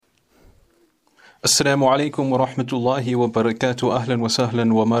Assalamu alaikum wa rahmatullahi wa barakatuh. Ahlan wa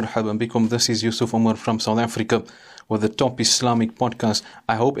sahlan wa marhaban bikum. This is Yusuf Umar from South Africa with the Top Islamic Podcast.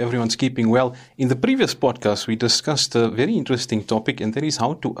 I hope everyone's keeping well. In the previous podcast, we discussed a very interesting topic, and that is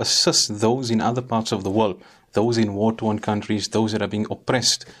how to assist those in other parts of the world, those in war-torn countries, those that are being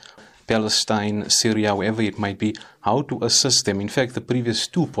oppressed, Palestine, Syria, wherever it might be, how to assist them. In fact, the previous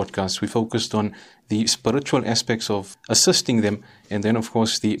two podcasts, we focused on the spiritual aspects of assisting them, and then, of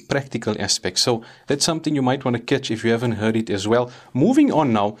course, the practical aspects. So that's something you might want to catch if you haven't heard it as well. Moving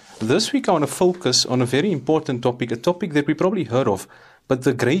on now, this week I want to focus on a very important topic, a topic that we probably heard of, but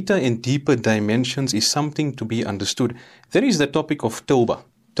the greater and deeper dimensions is something to be understood. That is the topic of tawbah.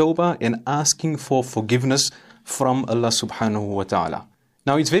 Tawbah and asking for forgiveness from Allah subhanahu wa ta'ala.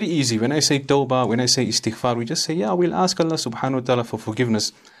 Now, it's very easy. When I say tawbah, when I say istighfar, we just say, yeah, we'll ask Allah subhanahu wa ta'ala for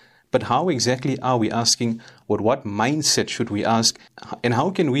forgiveness. But how exactly are we asking? What mindset should we ask? And how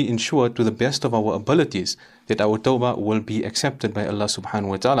can we ensure to the best of our abilities that our tawbah will be accepted by Allah subhanahu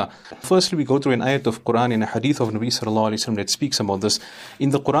wa ta'ala? Firstly, we go through an ayat of Quran and a hadith of Nabi sallallahu alayhi wa sallam that speaks about this. In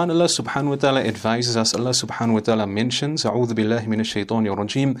the Quran, Allah subhanahu wa ta'ala advises us, Allah subhanahu wa ta'ala mentions, A'udhu billahi minash shaitanir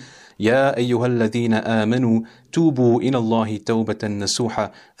rajim, Ya ayyuhalladhina amanu tubu ila Allahi tawbatan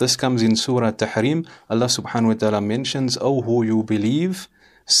nasuha. This comes in Surah Tahrim. Allah subhanahu wa ta'ala mentions, O who you believe,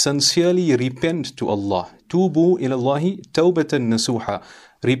 sincerely repent to Allah. Tubu ilallahi tawbatan nasuha.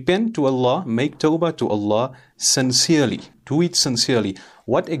 Repent to Allah, make tawbah to Allah sincerely. Do it sincerely.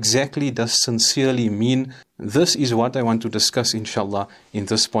 What exactly does sincerely mean? This is what I want to discuss, inshallah, in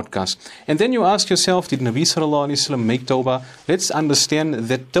this podcast. And then you ask yourself, did Nabi sallallahu alayhi wa sallam make tawbah? Let's understand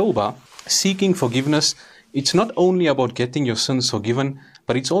that tawbah, seeking forgiveness, it's not only about getting your sins forgiven,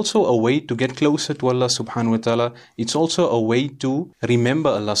 but it's also a way to get closer to Allah subhanahu wa ta'ala. It's also a way to remember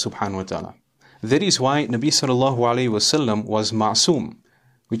Allah subhanahu wa ta'ala. That is why Nabi sallallahu alayhi wa sallam was ma'soom,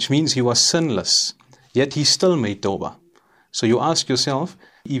 which means he was sinless, yet he still made tawbah. So you ask yourself,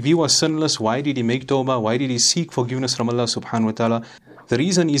 if he was sinless, why did he make tawbah? Why did he seek forgiveness from Allah subhanahu wa ta'ala? The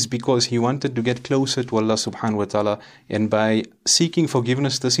reason is because he wanted to get closer to Allah subhanahu wa ta'ala, and by seeking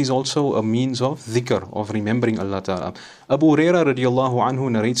forgiveness, this is also a means of dhikr, of remembering Allah ta'ala. Abu Hurairah radiallahu anhu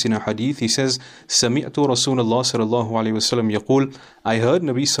narrates in a hadith, he says, سَمِعْتُ رَسُولَ اللَّهِ صَلَى اللَّهُ عَلَيْهِ وَسَلَّمْ يَقُولُ, I heard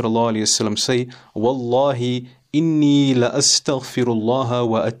Nabi sallallahu alayhi wa sallam say, وَاللَّهِ إني لأستغفر الله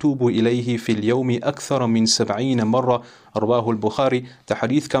وأتوب إليه في اليوم أكثر من 70 مرة. رواه البخاري. The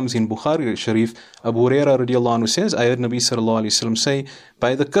hadith comes in Bukhari Sharif. Abu Hurairah radiallahu anhu says, I heard Nabi sallallahu alayhi wa sallam say,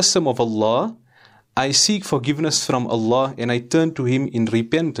 by the custom of Allah, I seek forgiveness from Allah and I turn to Him in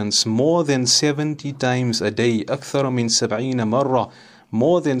repentance more than 70 times a day. أكثر من 70 مرة.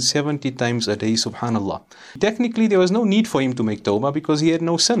 More than 70 times a day, subhanallah. Technically, there was no need for him to make tawbah because he had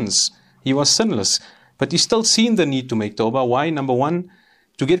no sins. He was sinless. But he's still seen the need to make tawbah. Why? Number one,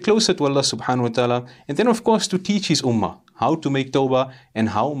 to get closer to Allah subhanahu wa ta'ala. And then, of course, to teach his ummah how to make tawbah and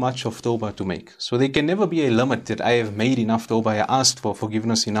how much of tawbah to make. So there can never be a limit that I have made enough tawbah, I asked for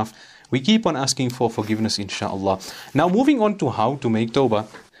forgiveness enough. We keep on asking for forgiveness, inshallah. Now, moving on to how to make tawbah,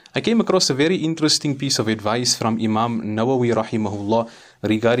 I came across a very interesting piece of advice from Imam Nawawi rahimahullah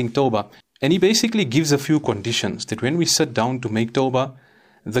regarding tawbah. And he basically gives a few conditions that when we sit down to make tawbah,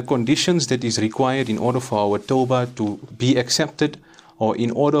 the conditions that is required in order for our tawbah to be accepted, or in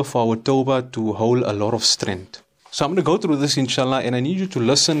order for our tawbah to hold a lot of strength. So I'm going to go through this, inshallah, and I need you to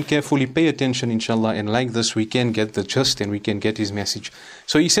listen carefully, pay attention, inshallah, and like this we can get the gist and we can get his message.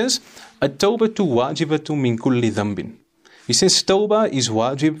 So he says, At-tawbatu wajibatu min kulli dhanbin. He says tawbah is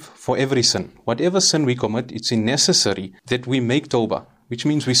wajib for every sin. Whatever sin we commit, it's necessary that we make tawbah, which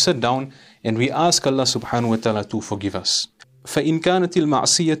means we sit down and we ask Allah subhanahu wa ta'ala to forgive us. فإن كانت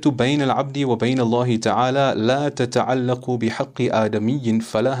المعصية بين العبد وبين الله تعالى لا تتعلق بحق آدمي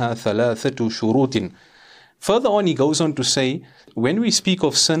فلها ثلاثة شروط. Further on, he goes on to say, when we speak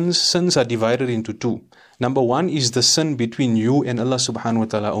of sins, sins are divided into two. Number one is the sin between you and Allah subhanahu wa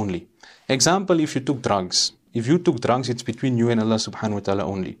ta'ala only. Example, if you took drugs. If you took drugs, it's between you and Allah subhanahu wa ta'ala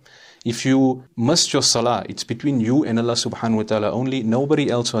only. If you missed your salah, it's between you and Allah subhanahu wa ta'ala only.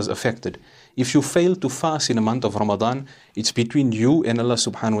 Nobody else was affected. If you fail to fast in the month of Ramadan, it's between you and Allah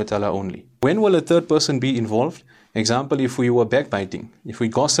subhanahu wa ta'ala only. When will a third person be involved? Example, if we were backbiting, if we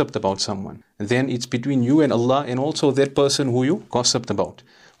gossiped about someone, then it's between you and Allah and also that person who you gossiped about.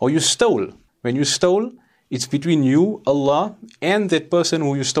 Or you stole. When you stole, it's between you, Allah, and that person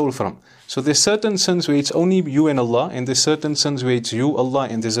who you stole from. So there's certain sins where it's only you and Allah, and there's certain sins where it's you, Allah,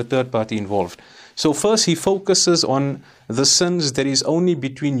 and there's a third party involved. So first he focuses on the sins that is only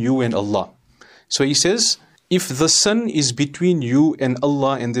between you and Allah. So he says, if the sin is between you and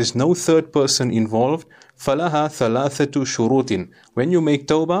Allah and there's no third person involved, فَلَهَا ثَلَاثَةُ شُرُوطٍ. When you make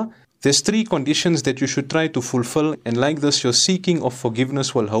tawbah, There's 3 conditions that you should try to fulfill, and like this, your seeking of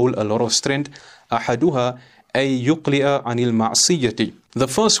forgiveness will hold a lot of strength. أحدها أي يقلع عن المعصية. The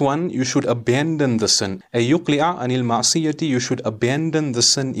first one, you should abandon the sin. أي يقلع عن المعصية, you should abandon the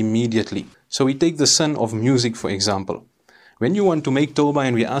sin immediately. So we take the sin of music, for example. When you want to make tawbah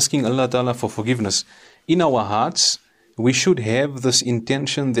and we're asking Allah Ta'ala for forgiveness, in our hearts, we should have this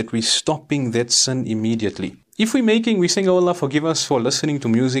intention that we're stopping that sin immediately. If we're saying, oh Allah, forgive us for listening to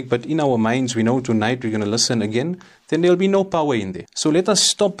music, but in our minds we know tonight we're going to listen again, then there'll be no power in there. So let us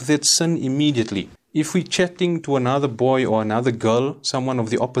stop that sin immediately. If we're chatting to another boy or another girl, someone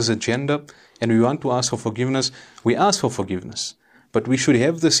of the opposite gender, and we want to ask for forgiveness, we ask for forgiveness. But we should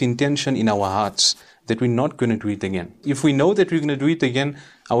have this intention in our hearts that we're not going to do it again. If we know that we're going to do it again,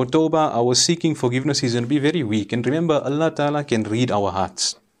 our tawbah, our seeking forgiveness is going to be very weak. And remember, Allah Ta'ala can read our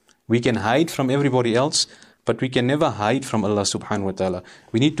hearts. We can hide from everybody else, but we can never hide from Allah Subhanahu wa Ta'ala.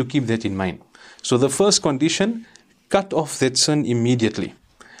 We need to keep that in mind. So the first condition, cut off that sin immediately.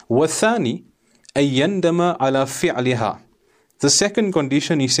 وَالثَّانِي أَن يَنْدَمَ عَلَى فِعْلِهَا. The second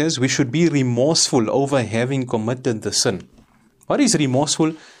condition, he says, we should be remorseful over having committed the sin. What is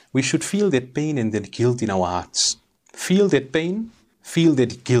remorseful? We should feel that pain and that guilt in our hearts. Feel that pain, feel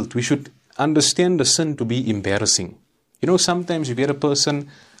that guilt. We should understand the sin to be embarrassing. You know, sometimes you get a person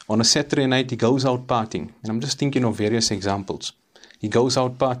on a Saturday night, he goes out partying. And I'm just thinking of various examples. He goes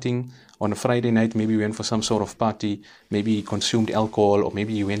out partying. On a Friday night, maybe he went for some sort of party. Maybe he consumed alcohol, or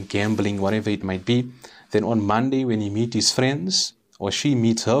maybe he went gambling, whatever it might be. Then on Monday, when he meets his friends, or she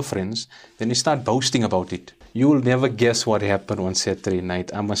meets her friends, then they start boasting about it. You will never guess what happened on Saturday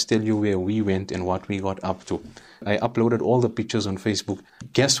night. I must tell you where we went and what we got up to. I uploaded all the pictures on Facebook.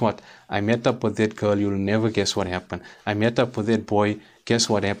 Guess what? I met up with that girl. You'll never guess what happened. I met up with that boy. Guess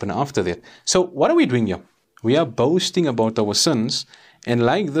what happened after that? So what are we doing here? We are boasting about our sins. And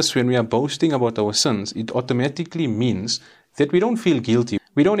like this, when we are boasting about our sins, it automatically means that we don't feel guilty.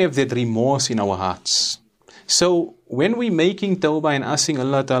 We don't have that remorse in our hearts. So when we're making tawbah and asking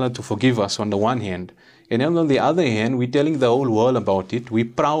Allah Ta'ala to forgive us on the one hand, and then on the other hand, we're telling the whole world about it, we're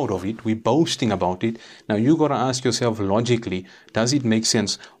proud of it, we're boasting about it. Now you got to ask yourself logically, does it make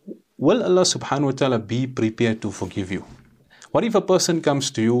sense? Will Allah Subhanahu wa Ta'ala be prepared to forgive you? What if a person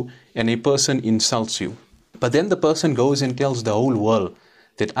comes to you and a person insults you? But then the person goes and tells the whole world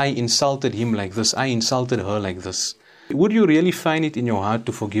that I insulted him like this, I insulted her like this. Would you really find it in your heart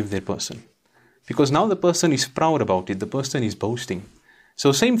to forgive that person? Because now the person is proud about it, the person is boasting.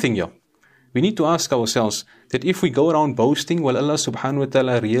 So same thing here. We need to ask ourselves that if we go around boasting, will Allah Subhanahu wa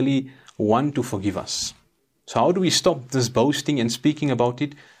Ta'ala really want to forgive us? So how do we stop this boasting and speaking about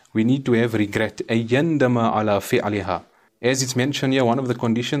it? We need to have regret. أَيَّنْدَمَ عَلَى فِعْلِهَا. As it's mentioned here, one of the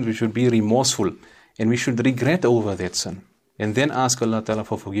conditions, we should be remorseful and we should regret over that sin. And then ask Allah Ta'ala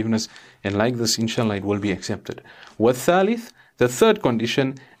for forgiveness. And like this, inshallah, it will be accepted. وَالثَّالِث, the third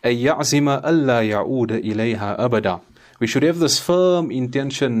condition, أَن يَعْزِمَ أَلَّا يَعُودَ إِلَيْهَا أَبَدًا. We should have this firm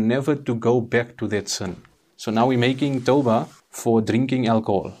intention never to go back to that sin. So now we're making tawbah for drinking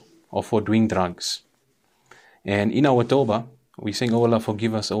alcohol or for doing drugs. And in our tawbah, we're saying, oh Allah,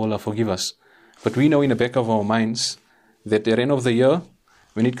 forgive us, oh Allah, forgive us. But we know in the back of our minds that at the end of the year,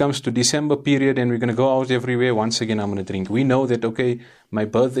 when it comes to December period and we're going to go out everywhere, once again I'm going to drink. We know that, okay, my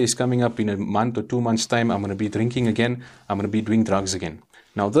birthday is coming up in a month or 2 months' time. I'm going to be drinking again. I'm going to be doing drugs again.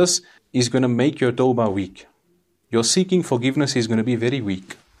 Now this is going to make your tawbah weak. Your seeking forgiveness is going to be very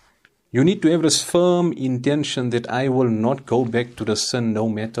weak. You need to have this firm intention that I will not go back to the sin no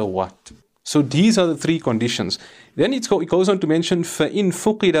matter what. So these are the 3 conditions. Then it goes on to mention, فَإِن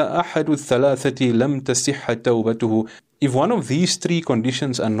فُقِدَ أَحَدُ الثَّلَاثَةِ لَمْ تَصِحَّ تَوْبَتُهُ. If one of these 3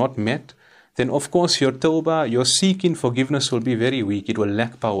 conditions are not met, then of course your tawbah, your seeking forgiveness will be very weak. It will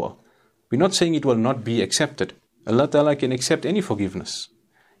lack power. We're not saying it will not be accepted. Allah Ta'ala can accept any forgiveness,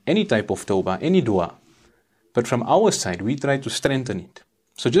 any type of tawbah, any dua. But from our side, we try to strengthen it.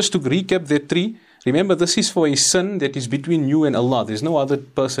 So just to recap that 3, remember this is for a sin that is between you and Allah. There's no other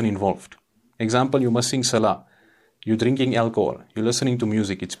person involved. Example, you must sing salah. You're drinking alcohol. You're listening to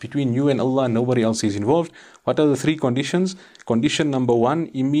music. It's between you and Allah. Nobody else is involved. What are the 3 conditions? Condition number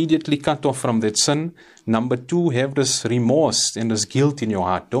 1, immediately cut off from that sin. Number 2, have this remorse and this guilt in your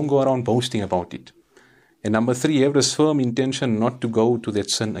heart. Don't go around boasting about it. And number 3, have this firm intention not to go to that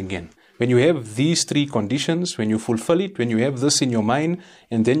sin again. When you have these 3 conditions, when you fulfill it, when you have this in your mind,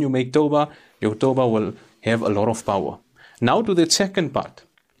 and then you make tawbah, your tawbah will have a lot of power. Now to that second part.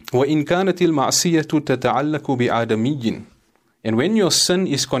 وَإِن كَانَتِ الْمَعْصِيَةُ تَتَعَلَّقُ بِآدَمِيٍّ. And when your sin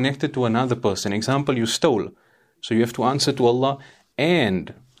is connected to another person, example, you stole. So you have to answer to Allah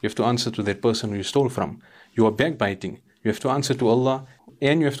and you have to answer to that person who you stole from. You are backbiting. You have to answer to Allah.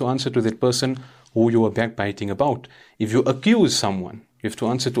 and you have to answer to that person who you are backbiting about. If you accuse someone, you have to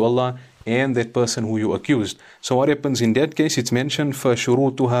answer to Allah and that person who you accused. So what happens in that case? It's mentioned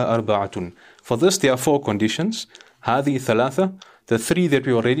فَشُرُوتُهَا أَرْبَعَةٌ. For this there are 4 conditions. هذه ثلاثة, the 3 that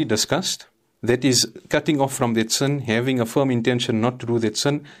we already discussed. That is cutting off from that sin, having a firm intention not to do that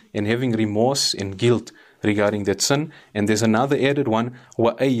sin, and having remorse and guilt regarding that sin. And there's another added one,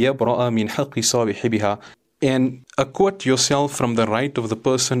 وَأَن يَبْرَأَ مِنْ حَقِّ صَاحِبِهَا, and acquit yourself from the right of the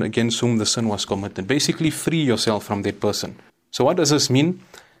person against whom the sin was committed. Basically, free yourself from that person. So what does this mean?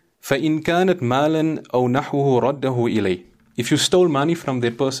 فَإِنْ كَانَتْ مَالًا أَوْ نَحْوُهُ رَدَّهُ إِلَيْهِ. If you stole money from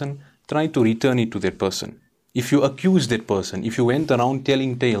that person, try to return it to that person. If you accuse that person, if you went around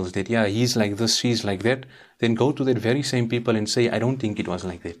telling tales that, yeah, he's like this, she's like that, then go to that very same people and say, I don't think it was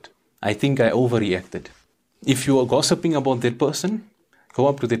like that. I think I overreacted. If you are gossiping about that person, go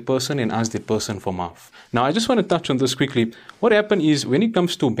up to that person and ask that person for maaf. Now, I just want to touch on this quickly. What happened is, when it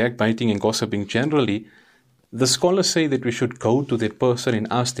comes to backbiting and gossiping generally, the scholars say that we should go to that person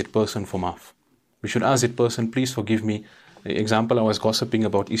and ask that person for maaf. We should ask that person, please forgive me. Example, I was gossiping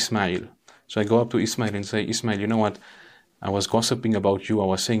about Ismail. So I go up to Ismail and say, Ismail, you know what? I was gossiping about you. I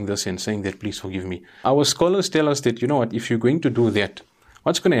was saying this and saying that, please forgive me. Our scholars tell us that, you know what? If you're going to do that,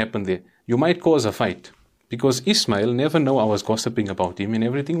 what's going to happen there? You might cause a fight. Because Ismail never know I was gossiping about him and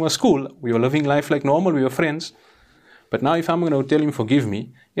everything was cool. We were living life like normal. We were friends. But now if I'm going to tell him, forgive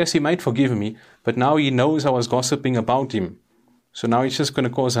me, yes, he might forgive me, but now he knows I was gossiping about him. So now it's just going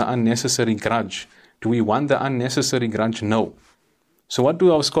to cause an unnecessary grudge. Do we want the unnecessary grudge? No. So what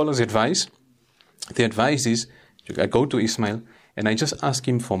do our scholars advise? The advice is, I go to Ismail and I just ask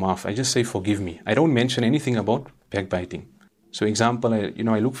him for maaf. I just say, forgive me. I don't mention anything about backbiting. So example,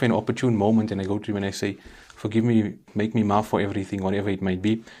 I look for an opportune moment and I go to him and I say, forgive me, make me maaf for everything, whatever it might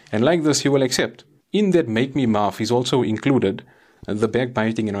be. And like this, he will accept. In that make me maaf is also included the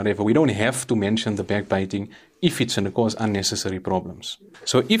backbiting and whatever. We don't have to mention the backbiting if it's going to cause unnecessary problems.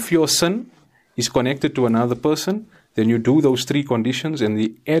 So if your sin is connected to another person, then you do those 3 conditions, and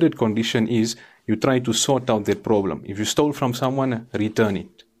the added condition is you try to sort out that problem. If you stole from someone, return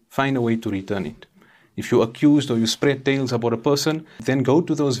it. Find a way to return it. If you accused or you spread tales about a person, then go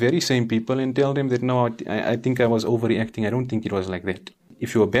to those very same people and tell them that, no, I think I was overreacting. I don't think it was like that.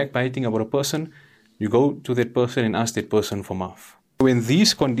 If you are backbiting about a person, you go to that person and ask that person for maaf. When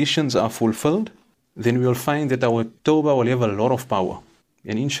these conditions are fulfilled, then we will find that our tawbah will have a lot of power.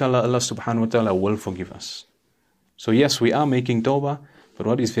 And inshallah, Allah subhanahu wa ta'ala will forgive us. So yes, we are making tawbah, but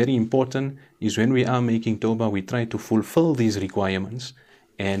what is very important is when we are making tawbah, we try to fulfill these requirements,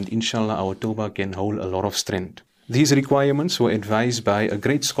 and inshallah our tawbah can hold a lot of strength. These requirements were advised by a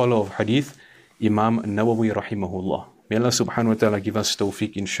great scholar of hadith, Imam Nawawi rahimahullah. May Allah subhanahu wa ta'ala give us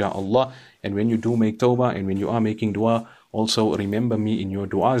tawfiq insha'Allah. And when you do make tawbah and when you are making dua, also remember me in your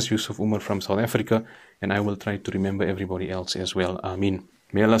du'as. Yusuf Umar from South Africa, and I will try to remember everybody else as well. Ameen.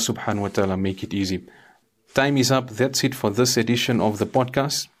 May Allah subhanahu wa ta'ala make it easy. Time is up. That's it for this edition of the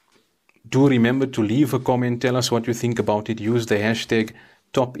podcast. Do remember to leave a comment. Tell us what you think about it. Use the hashtag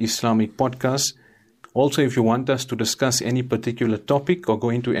Top Islamic Podcast. Also, if you want us to discuss any particular topic or go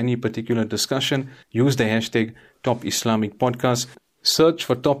into any particular discussion, use the hashtag Top Islamic Podcast. Search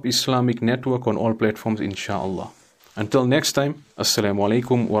for Top Islamic Network on all platforms, inshallah. Until next time, Assalamu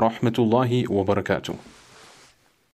alaikum wa rahmatullahi wa barakatuh.